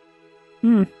 Yeah.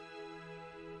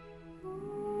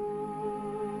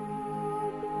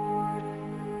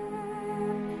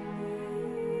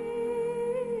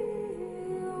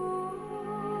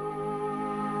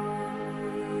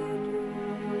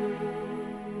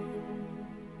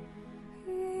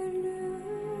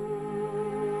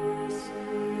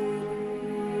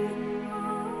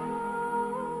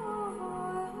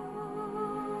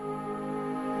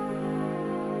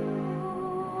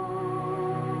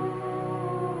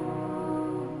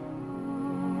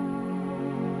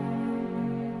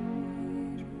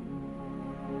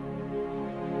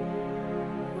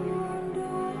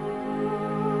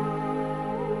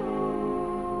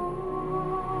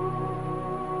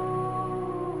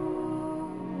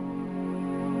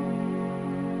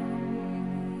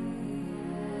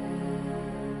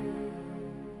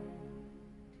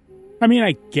 I mean,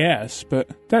 I guess, but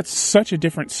that's such a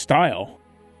different style.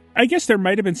 I guess there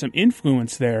might have been some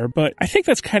influence there, but I think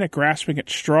that's kind of grasping at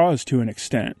straws to an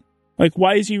extent. Like,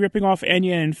 why is he ripping off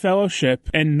Enya in Fellowship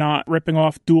and not ripping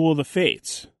off Duel of the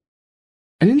Fates?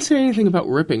 I didn't say anything about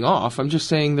ripping off, I'm just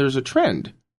saying there's a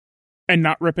trend. And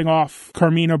not ripping off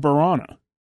Carmina Burana.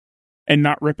 And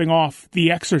not ripping off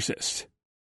The Exorcist.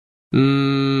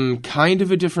 Kind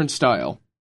of a different style.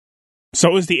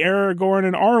 So is the Aragorn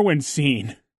and Arwen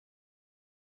scene.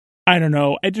 I don't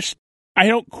know. I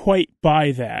don't quite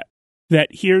buy that. That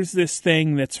here's this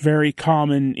thing that's very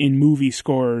common in movie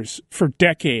scores for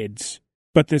decades,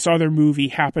 but this other movie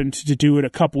happened to do it a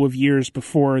couple of years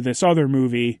before this other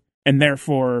movie, and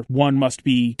therefore one must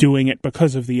be doing it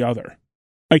because of the other.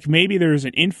 Like, maybe there's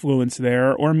an influence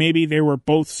there, or maybe they were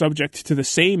both subject to the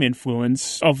same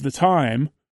influence of the time,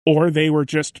 or they were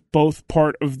just both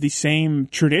part of the same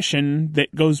tradition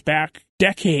that goes back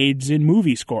decades in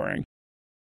movie scoring.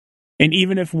 And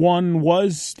even if one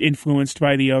was influenced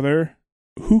by the other,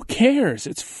 who cares?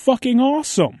 It's fucking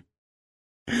awesome.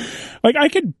 Like, I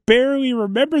could barely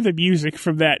remember the music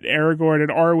from that Aragorn and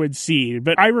Arwen scene,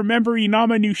 but I remember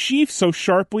Inama Nushif so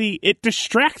sharply, it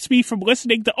distracts me from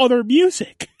listening to other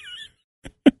music.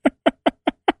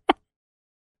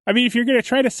 I mean, if you're going to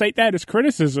try to cite that as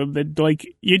criticism, then, like,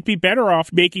 you'd be better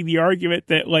off making the argument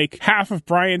that, like, half of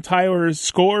Brian Tyler's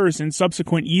scores in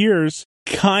subsequent years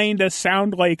kind of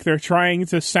sound like they're trying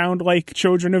to sound like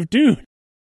Children of Dune.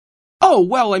 Oh,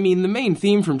 well, I mean, the main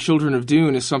theme from Children of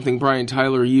Dune is something Brian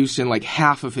Tyler used in, like,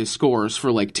 half of his scores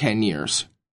for, like, 10 years.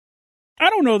 I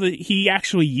don't know that he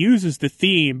actually uses the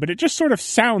theme, but it just sort of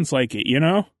sounds like it, you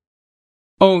know?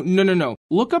 Oh, no.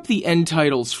 Look up the end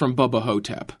titles from Bubba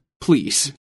Hotep,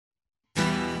 please.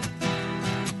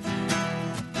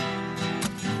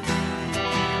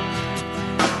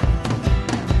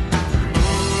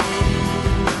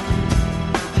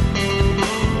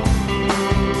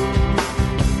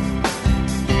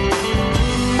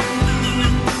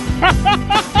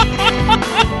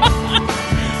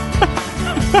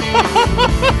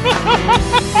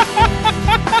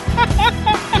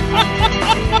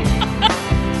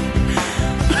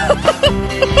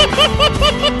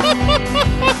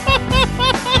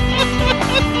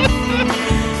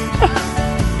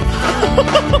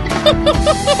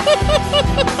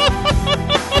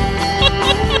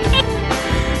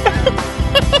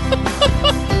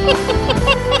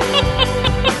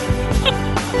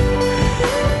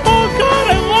 Oh God,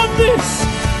 I love this!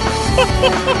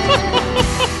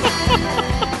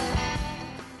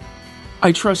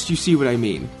 I trust you see what I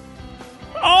mean.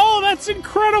 Oh, that's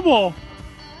incredible!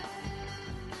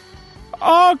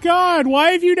 Oh God,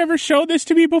 why have you never shown this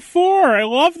to me before? I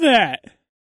love that!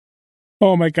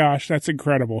 Oh my gosh, that's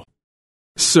incredible.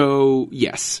 So,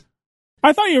 yes.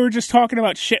 I thought you were just talking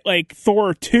about shit like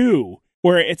Thor 2,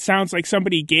 where it sounds like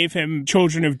somebody gave him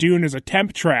Children of Dune as a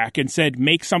temp track and said,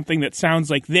 make something that sounds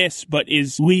like this, but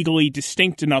is legally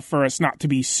distinct enough for us not to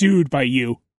be sued by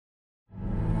you.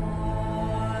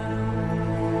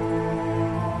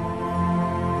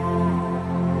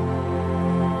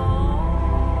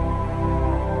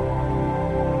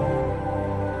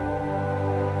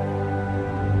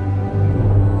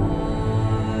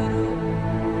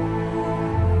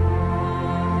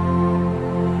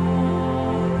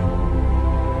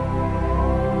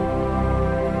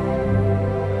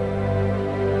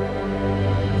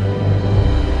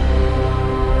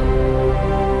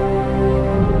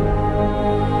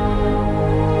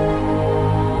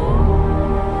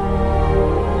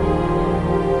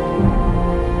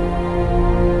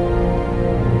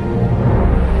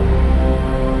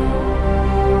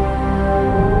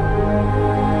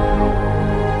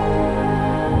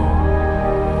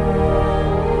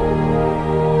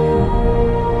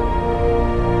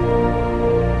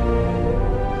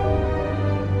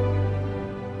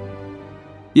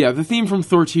 Yeah, the theme from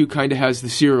Thor 2 kind of has the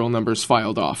serial numbers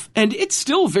filed off, and it's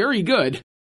still very good.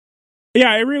 Yeah,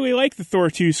 I really like the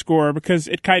Thor 2 score because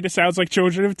it kind of sounds like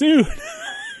Children of Dune.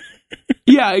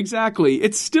 Yeah, exactly.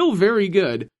 It's still very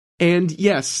good. And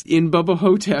yes, in Bubba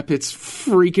Hotep, it's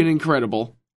freaking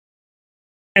incredible.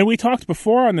 And we talked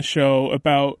before on the show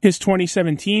about his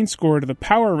 2017 score to the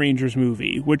Power Rangers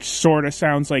movie, which sort of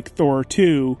sounds like Thor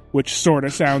 2, which sort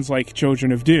of sounds like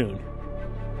Children of Dune.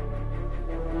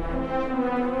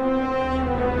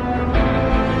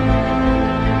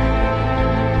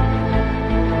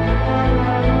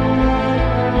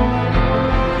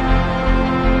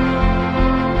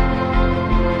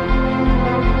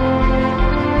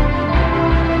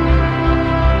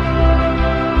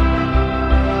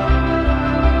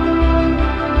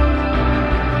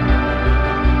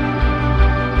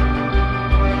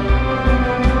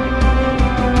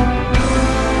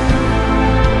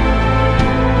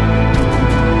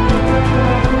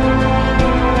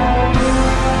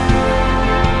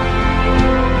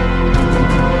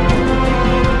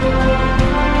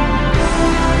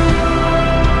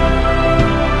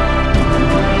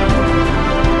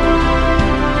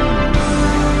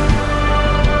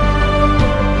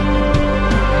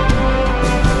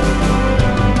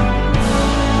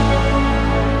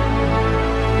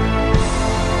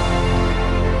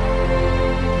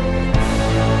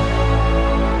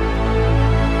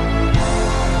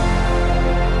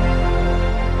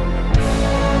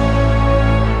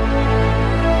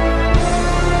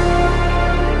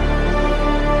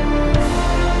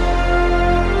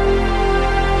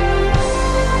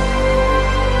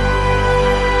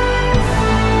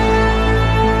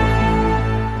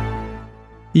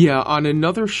 Yeah, on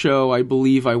another show, I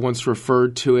believe I once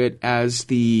referred to it as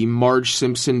the Marge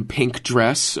Simpson pink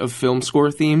dress of film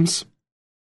score themes.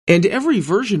 And every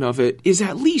version of it is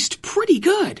at least pretty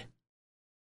good.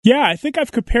 Yeah, I think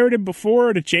I've compared him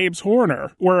before to James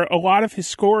Horner, where a lot of his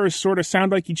scores sort of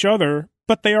sound like each other,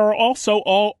 but they are also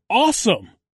all awesome.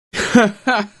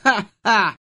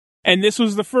 And this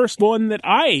was the first one that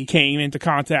I came into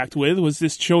contact with, was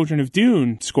this Children of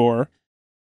Dune score.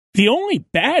 The only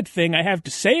bad thing I have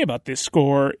to say about this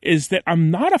score is that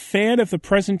I'm not a fan of the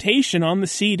presentation on the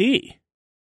CD.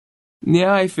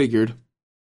 Yeah, I figured.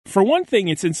 For one thing,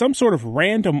 it's in some sort of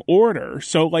random order,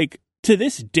 so, to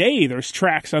this day, there's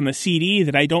tracks on the CD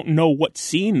that I don't know what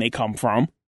scene they come from.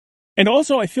 And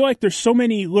also, I feel like there's so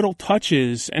many little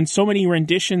touches and so many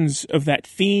renditions of that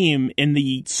theme in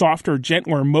the softer,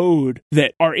 gentler mode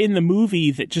that are in the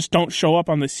movie that just don't show up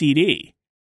on the CD.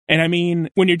 And I mean,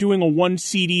 when you're doing a 1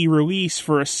 CD release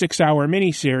for a 6-hour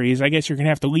miniseries, I guess you're going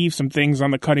to have to leave some things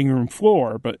on the cutting room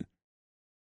floor, but...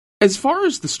 As far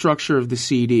as the structure of the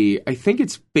CD, I think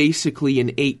it's basically an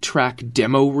 8-track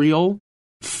demo reel,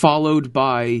 followed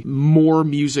by more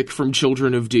music from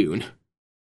Children of Dune.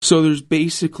 So there's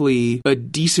basically a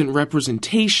decent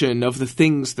representation of the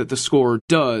things that the score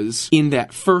does in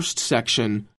that first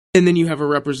section, and then you have a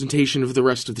representation of the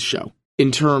rest of the show,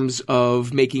 in terms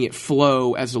of making it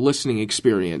flow as a listening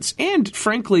experience. And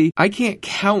frankly, I can't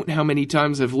count how many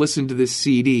times I've listened to this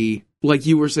CD, like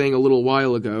you were saying a little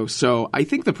while ago, so I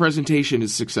think the presentation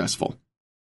is successful.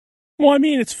 Well, I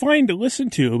mean, it's fine to listen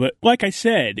to, but like I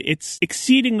said, it's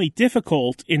exceedingly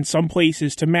difficult in some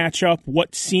places to match up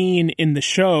what scene in the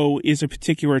show is a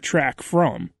particular track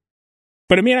from.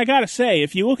 But I mean, I gotta say,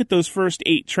 if you look at those first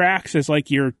 8 tracks as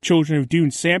your Children of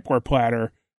Dune sampler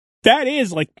platter, that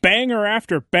is banger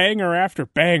after banger after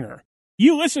banger.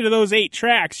 You listen to those 8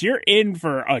 tracks, you're in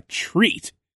for a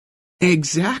treat.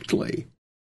 Exactly.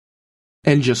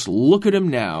 And just look at him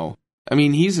now. I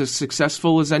mean, he's as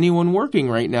successful as anyone working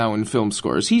right now in film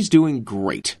scores. He's doing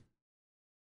great.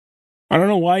 I don't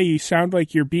know why you sound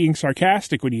like you're being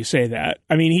sarcastic when you say that.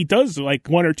 I mean, he does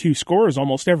 1 or 2 scores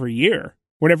almost every year.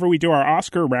 Whenever we do our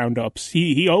Oscar roundups,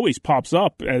 he always pops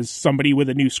up as somebody with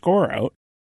a new score out.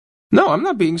 No, I'm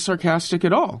not being sarcastic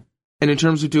at all. And in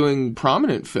terms of doing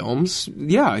prominent films,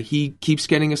 yeah, he keeps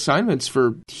getting assignments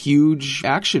for huge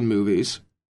action movies.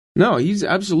 No, he's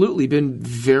absolutely been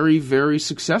very, very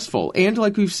successful. And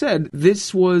like we've said,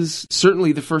 this was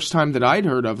certainly the first time that I'd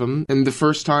heard of him, and the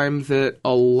first time that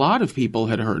a lot of people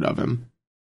had heard of him.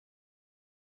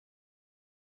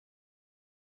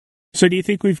 So do you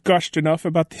think we've gushed enough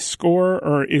about this score,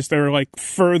 or is there,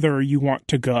 further you want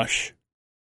to gush?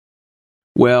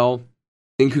 Well,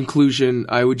 in conclusion,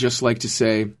 I would just like to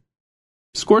say,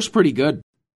 score's pretty good.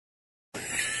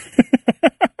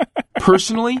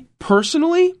 Personally,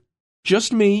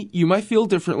 just me, you might feel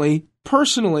differently.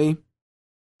 Personally,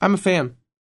 I'm a fan.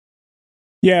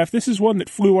 Yeah, if this is one that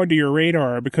flew under your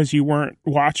radar because you weren't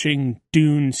watching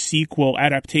Dune sequel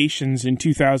adaptations in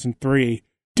 2003,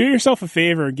 do yourself a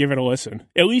favor and give it a listen.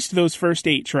 At least those first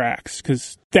 8 tracks,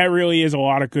 because that really is a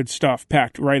lot of good stuff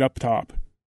packed right up top.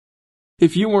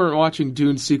 If you weren't watching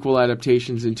Dune sequel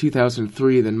adaptations in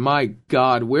 2003, then my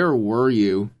God, where were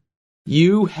you?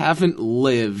 You haven't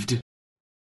lived.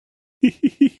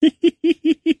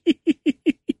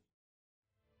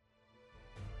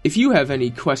 If you have any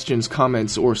questions,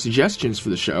 comments, or suggestions for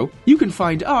the show, you can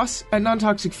find us at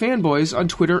Non-Toxic Fanboys on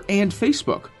Twitter and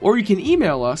Facebook, or you can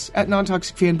email us at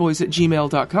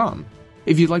nontoxicfanboys@gmail.com.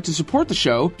 If you'd like to support the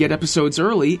show, get episodes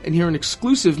early, and hear an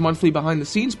exclusive monthly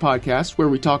behind-the-scenes podcast where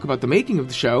we talk about the making of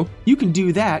the show, you can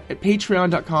do that at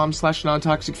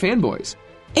patreon.com/nontoxicfanboys.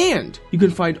 And you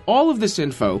can find all of this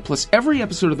info, plus every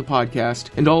episode of the podcast,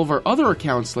 and all of our other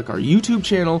accounts like our YouTube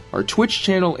channel, our Twitch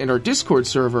channel, and our Discord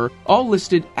server, all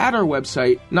listed at our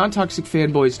website,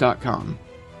 nontoxicfanboys.com.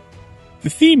 The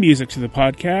theme music to the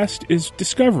podcast is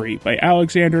Discovery by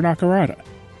Alexander Nakarada.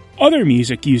 Other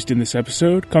music used in this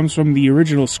episode comes from the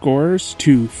original scores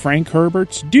to Frank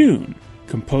Herbert's Dune,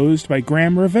 composed by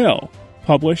Graham Revell,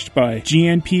 published by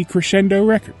GNP Crescendo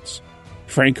Records.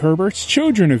 Frank Herbert's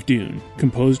Children of Dune,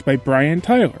 composed by Brian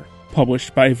Tyler,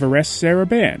 published by Vares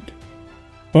Saraband.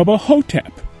 Bubba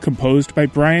Hotep, composed by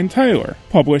Brian Tyler,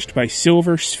 published by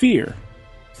Silver Sphere.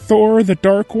 Thor: The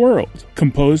Dark World,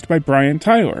 composed by Brian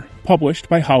Tyler, published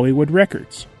by Hollywood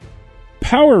Records.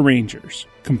 Power Rangers,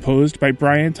 composed by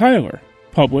Brian Tyler,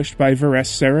 published by Vares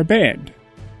Saraband.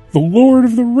 The Lord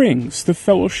of the Rings: The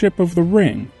Fellowship of the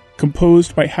Ring,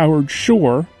 composed by Howard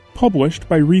Shore, published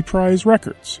by Reprise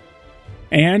Records.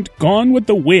 And Gone with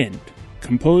the Wind,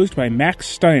 composed by Max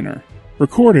Steiner,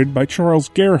 recorded by Charles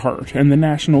Gerhardt and the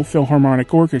National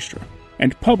Philharmonic Orchestra,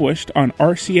 and published on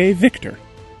RCA Victor.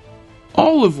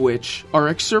 All of which are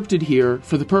excerpted here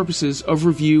for the purposes of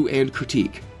review and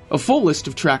critique. A full list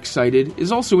of tracks cited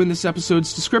is also in this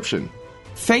episode's description.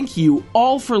 Thank you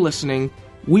all for listening.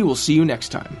 We will see you next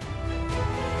time.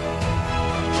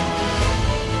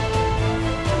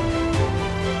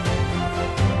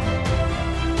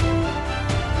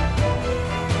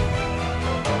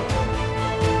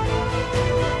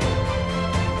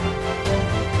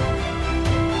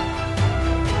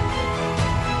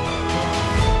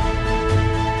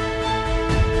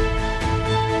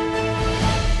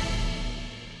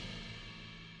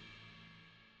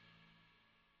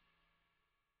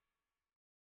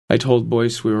 I told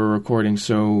Boyce we were recording,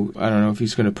 so I don't know if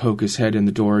he's going to poke his head in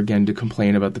the door again to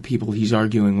complain about the people he's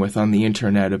arguing with on the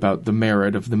internet about the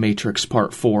merit of The Matrix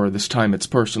Part 4. This time it's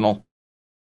personal.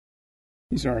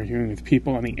 He's arguing with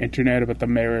people on the internet about the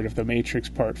merit of The Matrix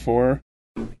Part 4.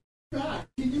 Scott,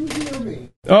 can you hear me?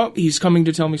 Oh, he's coming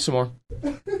to tell me some more.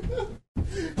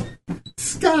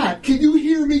 Scott, can you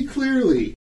hear me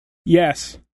clearly?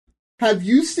 Yes. Have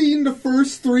you seen the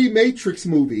first 3 Matrix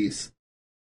movies?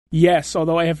 Yes,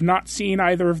 although I have not seen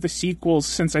either of the sequels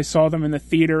since I saw them in the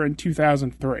theater in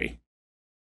 2003.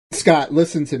 Scott,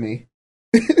 listen to me.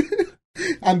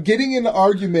 I'm getting in an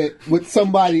argument with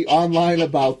somebody online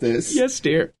about this. Yes,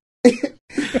 dear.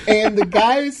 And the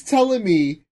guy is telling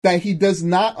me that he does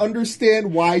not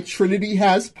understand why Trinity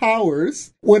has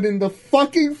powers, when in the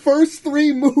fucking first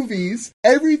 3 movies,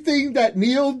 everything that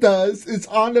Neo does is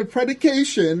on the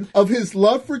predication of his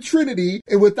love for Trinity,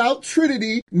 and without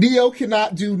Trinity, Neo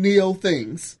cannot do Neo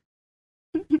things.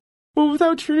 Well,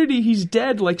 without Trinity, he's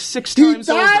dead like 6 times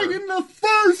over. He died in the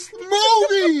first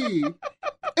movie!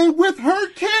 And with her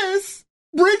kiss,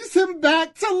 brings him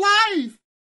back to life!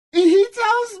 And he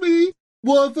tells me,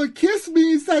 well, if a kiss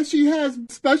means that she has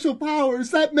special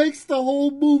powers, that makes the whole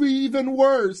movie even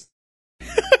worse.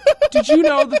 Did you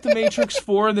know that The Matrix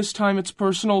 4, this time it's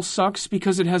personal, sucks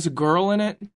because it has a girl in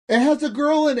it? It has a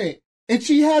girl in it, and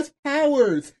she has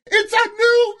powers. It's a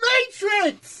new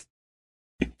Matrix!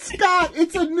 Scott,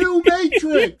 it's a new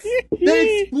Matrix!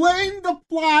 They explain the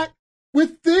plot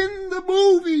within the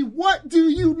movie. What do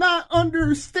you not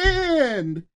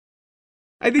understand?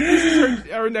 I think this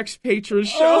is our next Patreon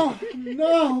show. Oh,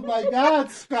 no, my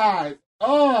God, Scott.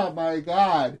 Oh, my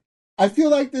God. I feel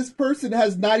like this person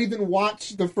has not even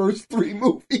watched the first 3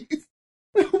 movies.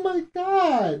 Oh, my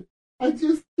God. I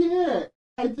just can't.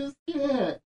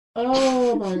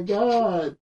 Oh, my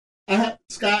God.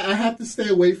 Scott, I have to stay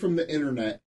away from the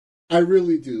internet. I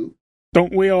really do.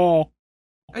 Don't we all?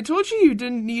 I told you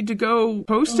didn't need to go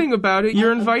posting about it.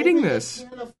 You're inviting this.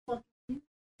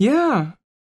 Yeah.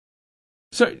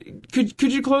 So,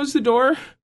 could you close the door?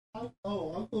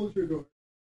 I'll close your door.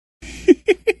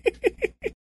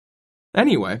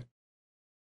 Anyway,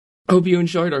 hope you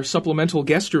enjoyed our supplemental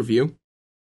guest review.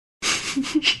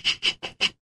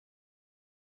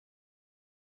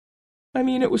 I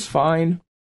mean, it was fine.